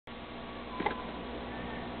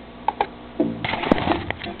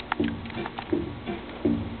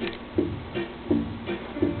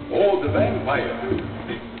fire,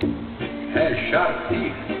 has sharp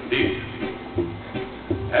teeth, dear,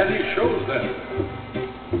 and he shows them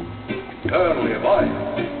early life.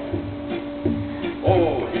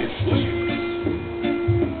 Oh, he sleeps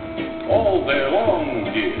all day long,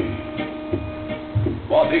 dear,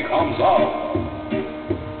 but he comes out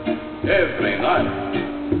every night,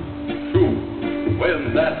 true,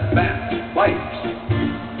 when that bat bites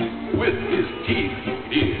with his teeth,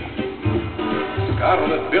 dear.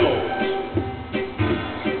 Scarlet billows,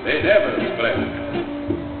 they never spread,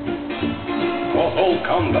 'cause old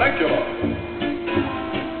Count Dracula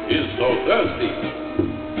is so thirsty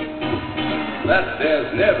that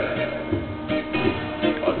there's never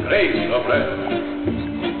a trace of red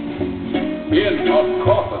in a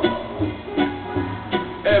coffin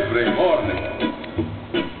every morning.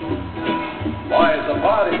 Lies a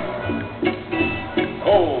body,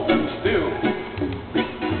 cold and still,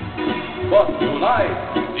 but tonight,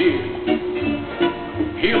 dear,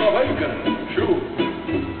 he'll awaken, sure,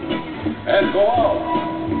 and go out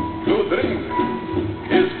to drink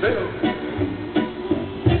his fill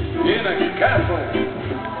in a castle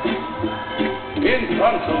in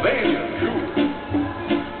Transylvania, sure,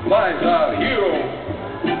 lies our hero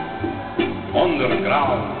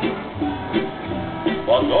underground.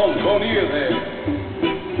 But don't go near there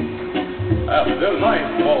after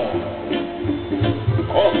nightfall,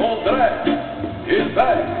 'cause old Drac is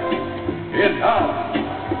back in town.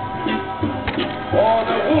 For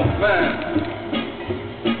the Wolfman,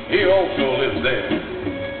 he also lives there.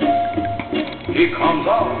 He comes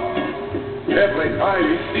out every time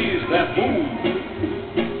he sees that moon.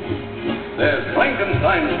 There's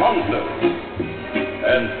Frankenstein's monster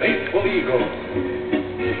and faithful eagle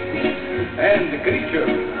and the creature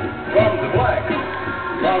from the Black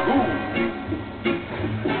Lagoon.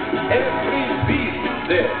 Every beast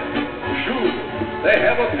there, sure, they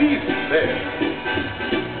have a feast there.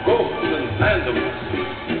 Ghosts and phantoms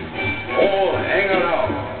all hang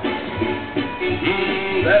around.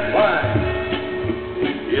 That wine,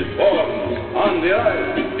 it burns on the ice,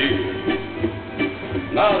 dear.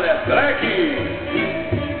 Now that Drac